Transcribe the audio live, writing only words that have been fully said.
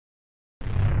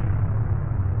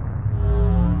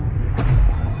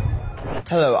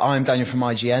Hello, I'm Daniel from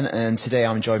IGN, and today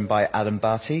I'm joined by Adam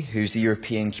Bhatti, who's the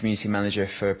European Community Manager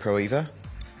for Pro Evo.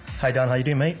 Hi Dan, how you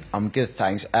doing, mate? I'm good,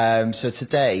 thanks. So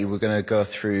today we're going to go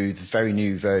through the very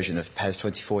new version of PES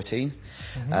 2014.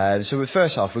 So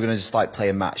first off, we're going to just play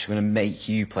a match. We're going to make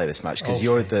you play this match because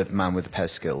you're the man with the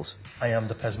PES skills. I am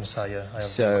the PES Messiah.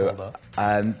 So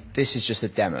this is just a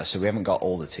demo, so we haven't got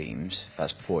all the teams.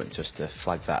 That's important just to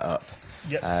flag that up.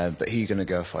 Yep. But who are you going to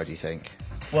go for, do you think?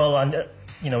 Well, and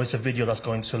it's a video that's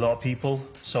going to a lot of people,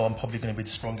 so I'm probably going to be the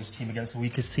strongest team against the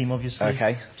weakest team, obviously.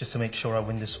 Okay. Just to make sure I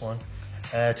win this one.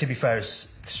 To be fair,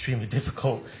 it's extremely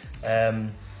difficult.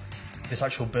 This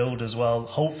actual build as well,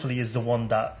 hopefully, is the one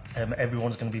that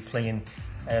everyone's going to be playing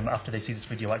after they see this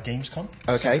video at Gamescom.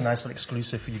 Okay. So it's a nice little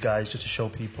exclusive for you guys, just to show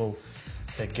people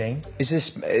the game. Is this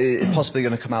possibly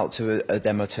going to come out to a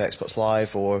demo to Xbox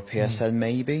Live or PSN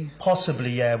maybe? Possibly,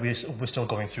 yeah. We're still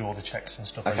going through all the checks and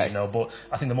stuff, as you know. But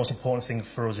I think the most important thing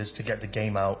for us is to get the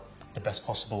game out the best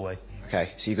possible way.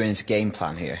 Okay, so you're going into game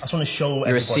plan here. I just want to show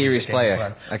everybody. You're a serious player.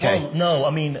 Plan. Okay. Well, no,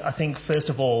 I mean, I think first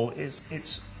of all,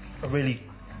 it's a really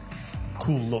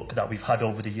cool look that we've had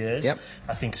over the years. Yep.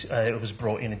 I think it was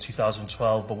brought in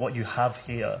 2012, but what you have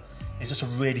here is just a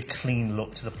really clean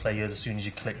look to the players. As soon as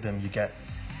you click them, you get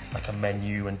like a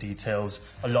menu and details.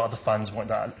 A lot of the fans want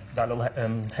that little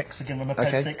hexagon on the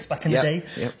PES 6 back in the day.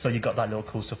 Yep. So you got that little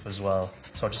cool stuff as well.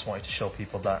 So I just wanted to show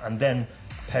people that. And then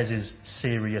PES is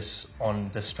serious on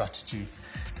the strategy.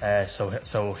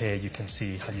 So here you can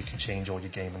see how you can change all your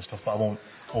game and stuff, but I won't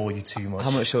bore you too much.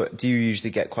 How much do you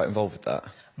usually get quite involved with that?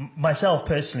 Myself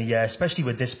personally, yeah, especially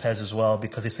with this PES as well,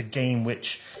 because it's a game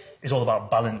which is all about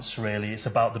balance, really. It's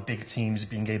about the big teams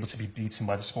being able to be beaten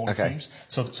by the smaller teams.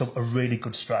 So a really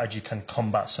good strategy can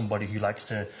combat somebody who likes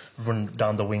to run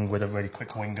down the wing with a really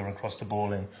quick winger and cross the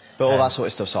ball in. But all that sort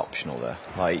of stuff's optional there.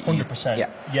 100%.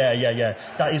 Yeah.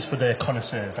 That is for the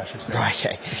connoisseurs, I should say. Right,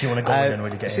 okay. If you want to go in and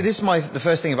really get See, in. this is the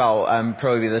first thing about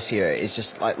Pro Evo this year is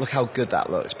just look how good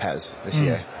that looks, PES, this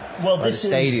year. Well, the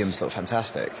stadiums look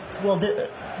fantastic. Well,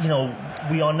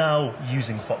 we are now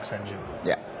using Fox Engine.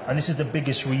 Yeah. And this is the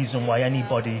biggest reason why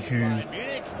anybody who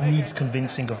needs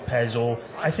convincing of PES, or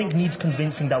I think needs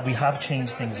convincing that we have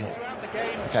changed things up.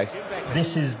 Okay.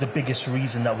 This is the biggest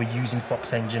reason that we're using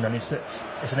Fox Engine, and it's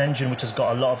an engine which has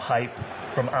got a lot of hype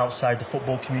from outside the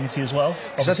football community as well.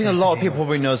 Because I think a lot of people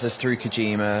probably knows this through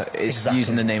Kojima. It's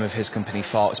using the name of his company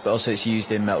Fox, but also it's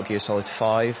used in Metal Gear Solid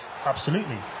 5.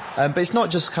 Absolutely. But it's not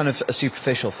just kind of a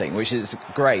superficial thing, which is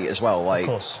great as well. Of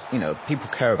course. People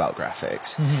care about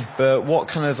graphics. But what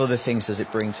kind of other things does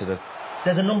it bring to the...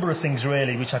 There's a number of things,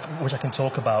 really, which I can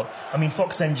talk about. I mean,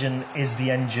 Fox Engine is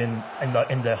the engine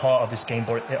in the heart of this game,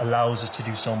 but it allows us to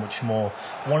do so much more.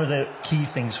 One of the key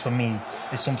things for me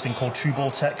is something called True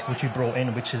Ball Tech, which we brought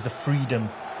in, which is the freedom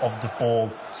of the ball,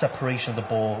 separation of the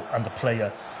ball and the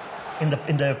player. In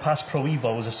the past Pro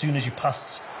Evos, as soon as you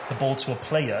passed the ball to a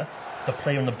player, the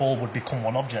player and the ball would become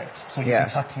one object. So you'd be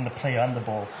tackling the player and the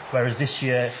ball. Whereas this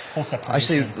year, full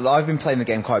separation. Actually, I've been playing the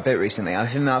game quite a bit recently. I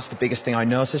think that's the biggest thing I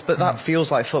noticed. But that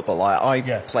feels like football.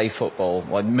 I play football.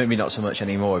 Well, maybe not so much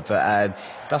anymore. But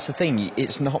that's the thing.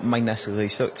 It's not magnetically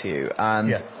stuck to you.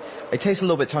 And it takes a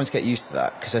little bit of time to get used to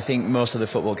that. Because I think most of the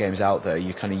football games out there,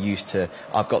 you're kind of used to,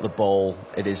 I've got the ball,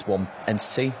 it is one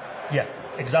entity. Yeah,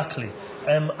 exactly.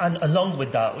 And along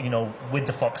with that, with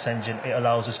the Fox Engine, it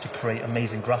allows us to create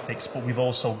amazing graphics, but we've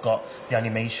also got the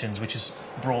animations, which is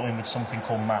brought in with something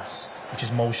called MAS, which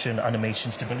is Motion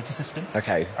Animation Stability System.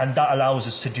 Okay. And that allows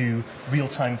us to do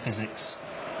real-time physics.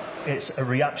 It's a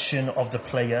reaction of the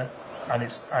player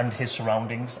and his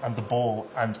surroundings and the ball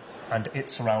and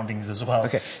its surroundings as well.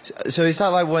 Okay, so is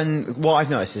that what I've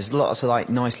noticed is lots of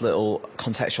nice little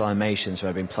contextual animations when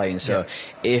I've been playing. So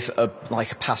if a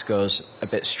pass goes a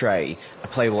bit stray, a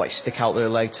player will stick out their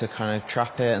leg to kind of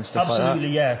trap it and stuff like that.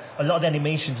 Absolutely, yeah. A lot of the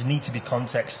animations need to be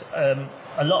context. A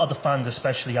lot of the fans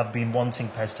especially have been wanting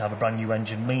PES to have a brand new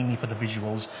engine, mainly for the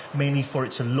visuals, mainly for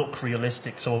it to look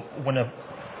realistic. So when a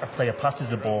player passes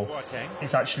the ball,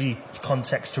 it's actually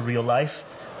context to real life.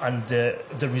 And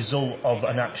the result of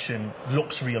an action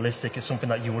looks realistic. It's something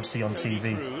that you would see on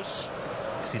TV. You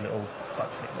see a little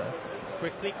backflip there.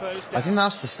 I think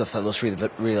that's the stuff that looks really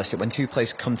realistic. When two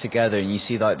players come together and you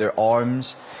see their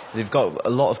arms, they've got a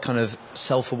lot of kind of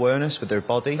self-awareness with their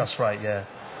body. That's right, yeah.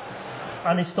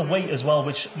 And it's the weight as well,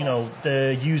 which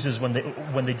the users when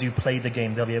they do play the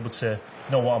game, they'll be able to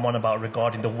know what I'm on about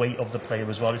regarding the weight of the player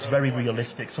as well. It's very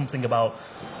realistic. Something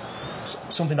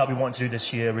that we want to do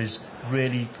this year is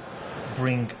really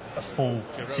bring a full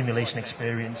simulation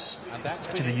experience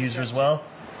to the user as well.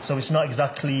 So it's not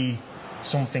exactly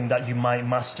something that you might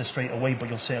master straight away, but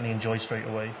you'll certainly enjoy straight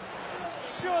away.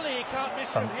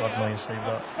 Thank God no, you say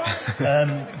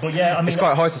that. But yeah, I mean, it's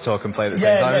quite hard to talk and play at the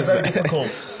same time, isn't very it?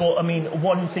 difficult. But I mean,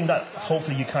 one thing that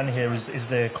hopefully you can hear is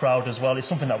the crowd as well. It's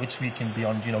something that we're tweaking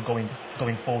beyond,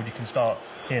 going forward. You can start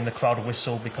hearing the crowd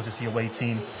whistle because it's the away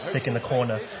team taking the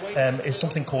corner. It's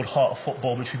something called Heart of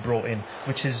Football, which we brought in,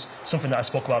 which is something that I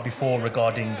spoke about before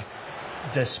regarding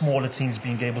the smaller teams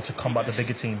being able to combat the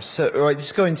bigger teams. So, right,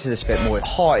 just go into this a bit more.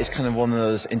 Heart is kind of one of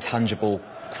those intangible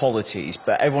qualities,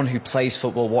 but everyone who plays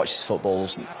football, watches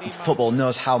football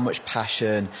knows how much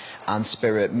passion and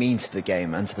spirit mean to the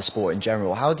game and to the sport in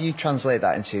general. How do you translate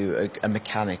that into a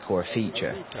mechanic or a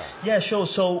feature? Yeah, sure.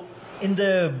 So in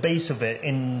the base of it,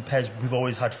 in PES, we've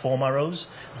always had form arrows,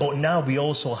 but now we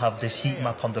also have this heat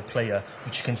map on the player,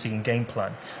 which you can see in game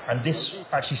plan. And this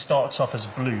actually starts off as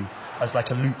blue, as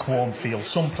like a lukewarm feel.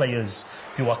 Some players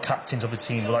who are captains of the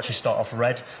team will actually start off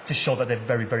red to show that they're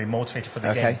very, very motivated for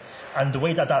the game. And the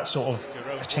way that sort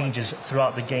of changes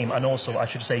throughout the game, and also, I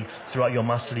should say, throughout your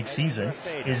Master League season,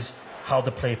 is how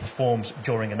the player performs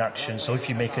during an action. So if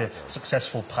you make a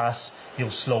successful pass, he'll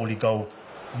slowly go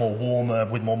more warmer,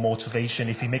 with more motivation.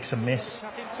 If he makes a miss,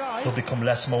 he'll become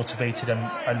less motivated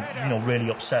and really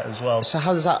upset as well. So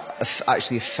how does that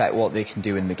actually affect what they can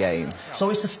do in the game? So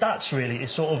it's the stats, really. It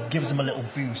sort of gives them a little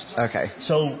boost. Okay.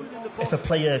 So if a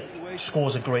player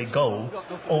scores a great goal,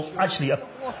 or actually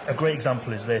a great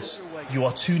example is this: you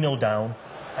are 2-0 down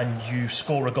and you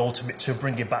score a goal to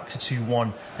bring it back to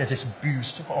 2-1, there's this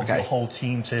boost of your whole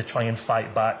team to try and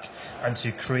fight back and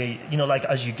to create, like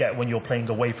as you get when you're playing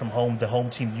away from home, the home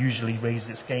team usually raises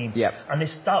its game. Yep. And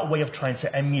it's that way of trying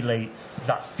to emulate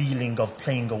that feeling of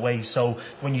playing away. So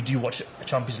when you do watch a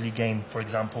Champions League game, for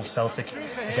example, Celtic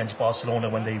against Barcelona,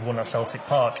 when they won at Celtic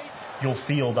Park, you'll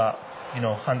feel that, hang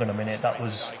on a minute, that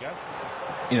was...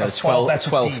 the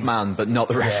 12th man, but not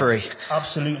the referee. Yes,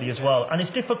 absolutely, as well. And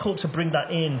it's difficult to bring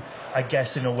that in, I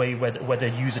guess, in a way where the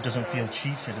user doesn't feel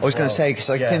cheated. I was going to say, because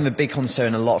I think the big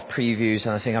concern, a lot of previews,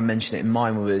 and I think I mentioned it in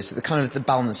mine, was the kind of the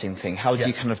balancing thing. How do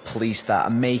you kind of police that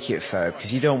and make it fair?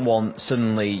 Because you don't want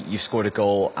suddenly you've scored a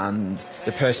goal and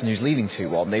the person who's leading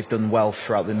 2-1, they've done well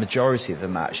throughout the majority of the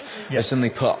match, they're suddenly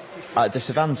put at a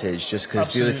disadvantage just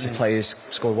because the other two players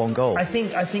score one goal. I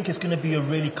think it's going to be a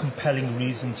really compelling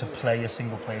reason to play a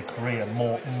single-player career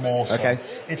more so. Okay.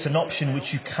 It's an option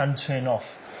which you can turn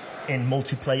off in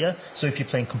multiplayer, so if you're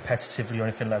playing competitively or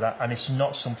anything like that, and it's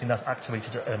not something that's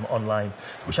activated online,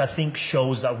 which I think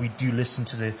shows that we do listen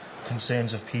to the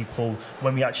concerns of people.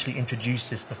 When we actually introduced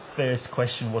this, the first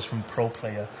question was from Pro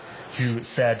Player, who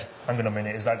said, hang on a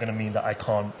minute, is that going to mean that I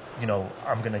can't,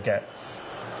 I'm going to get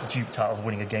duped out of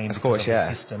winning a game because of the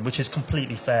system, which is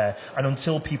completely fair. And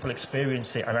until people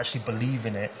experience it and actually believe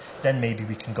in it, then maybe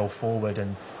we can go forward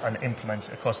and implement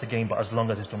it across the game, but as long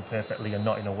as it's done perfectly and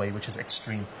not in a way which is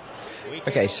extreme.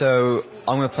 Okay, so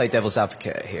I'm going to play devil's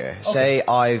advocate here. Say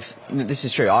this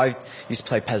is true, I used to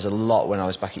play PES a lot when I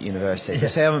was back at university. Yeah.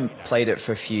 Say I haven't played it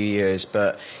for a few years,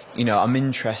 but I'm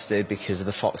interested because of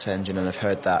the Fox engine and I've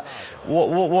heard that.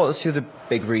 What's the other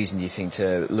big reason you think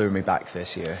to lure me back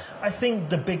this year? I think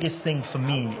the biggest thing for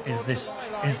me is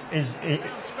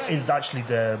actually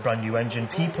the brand new engine.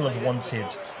 People have wanted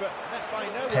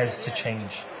PES to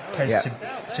change, PES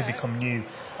to become new,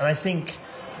 and I think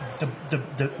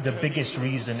the biggest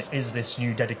reason is this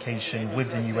new dedication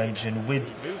with the new engine,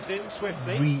 with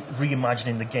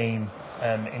reimagining the game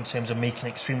in terms of making it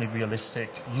extremely realistic,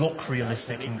 look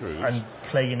realistic, and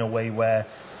play in a way where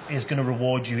it's going to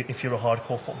reward you if you're a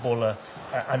hardcore footballer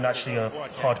and actually a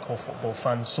hardcore football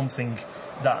fan. Something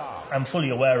that I'm fully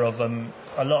aware of.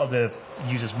 A lot of the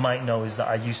users might know is that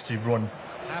I used to run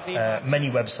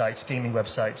many websites, gaming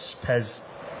websites, PES,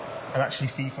 and actually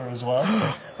FIFA as well.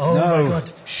 Oh no. My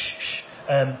God! Shh.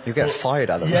 You get fired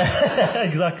out of it. Yeah,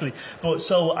 exactly. But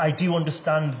so I do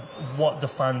understand what the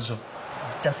fans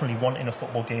definitely want in a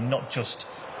football game, not just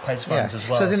PES fans as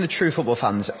well. So I think the true football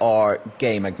fans are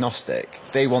game agnostic.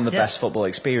 They want the best football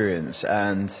experience,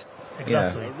 and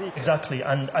exactly.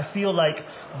 And I feel like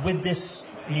with this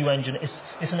new engine,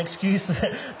 it's an excuse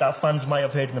that fans might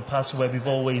have heard in the past, where we've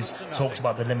always talked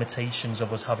about the limitations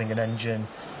of us having an engine,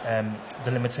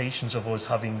 the limitations of us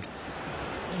having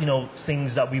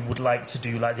things that we would like to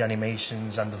do, like the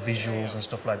animations and the visuals and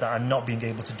stuff like that, and not being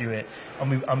able to do it. And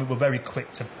we were very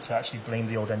quick to actually blame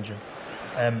the old engine.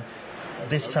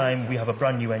 This time we have a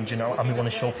brand new engine and we want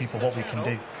to show people what we can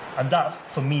do. And that,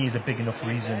 for me, is a big enough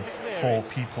reason for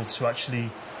people to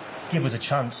actually give us a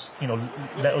chance.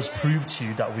 Let us prove to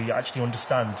you that we actually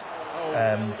understand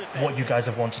what you guys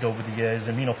have wanted over the years.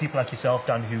 And, people like yourself,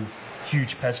 Dan, who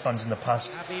huge PES fans in the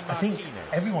past. I think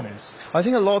everyone is. I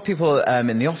think a lot of people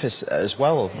in the office as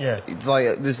well. Yeah.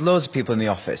 Like, there's loads of people in the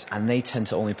office, and they tend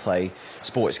to only play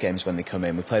sports games when they come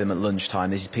in. We play them at lunchtime.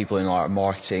 These are people in our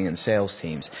marketing and sales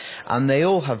teams, and they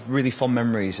all have really fond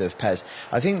memories of PES.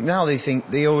 I think now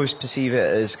they always perceive it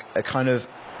as a kind of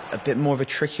a bit more of a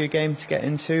trickier game to get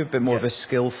into, a bit more of a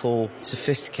skillful,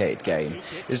 sophisticated game.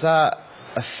 Is that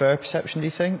a fair perception, do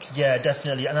you think? Yeah,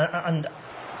 definitely. And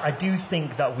I do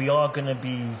think that we are going to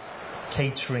be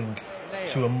catering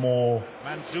to a more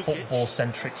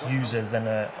football-centric user than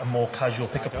a more casual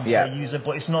pick-up-and-play user,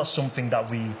 but it's not something that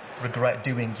we regret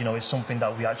doing. You know, it's something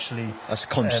that we actually... That's a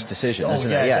conscious decision, isn't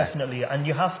it? Yeah, definitely. And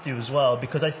you have to as well,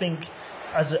 because I think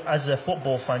as a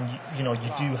football fan, you know,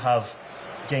 you do have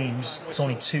games. It's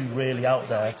only 2 really out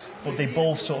there, but they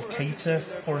both sort of cater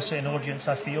for a certain audience,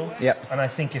 I feel. Yep. And I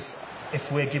think if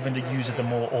we're giving the user the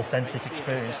more authentic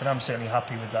experience, then I'm certainly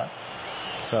happy with that.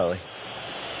 Totally.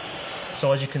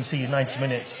 So as you can see, 90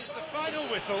 minutes.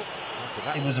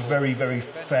 It was a very, very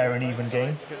fair and even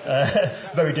game.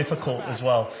 Very difficult as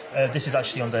well. This is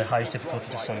actually on the highest difficulty,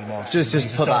 just so you know.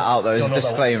 Just put that out there as a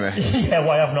disclaimer. Yeah,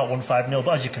 well, I have not won 5-0,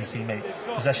 but as you can see, mate,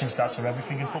 possession stats are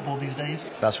everything in football these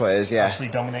days. That's what it is, yeah.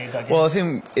 Absolutely dominated that game. Well, I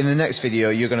think in the next video,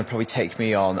 you're going to probably take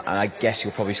me on, and I guess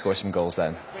you'll probably score some goals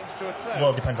then.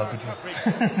 Well, it depends how good you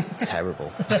are.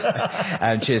 Terrible.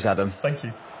 Cheers, Adam. Thank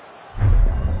you.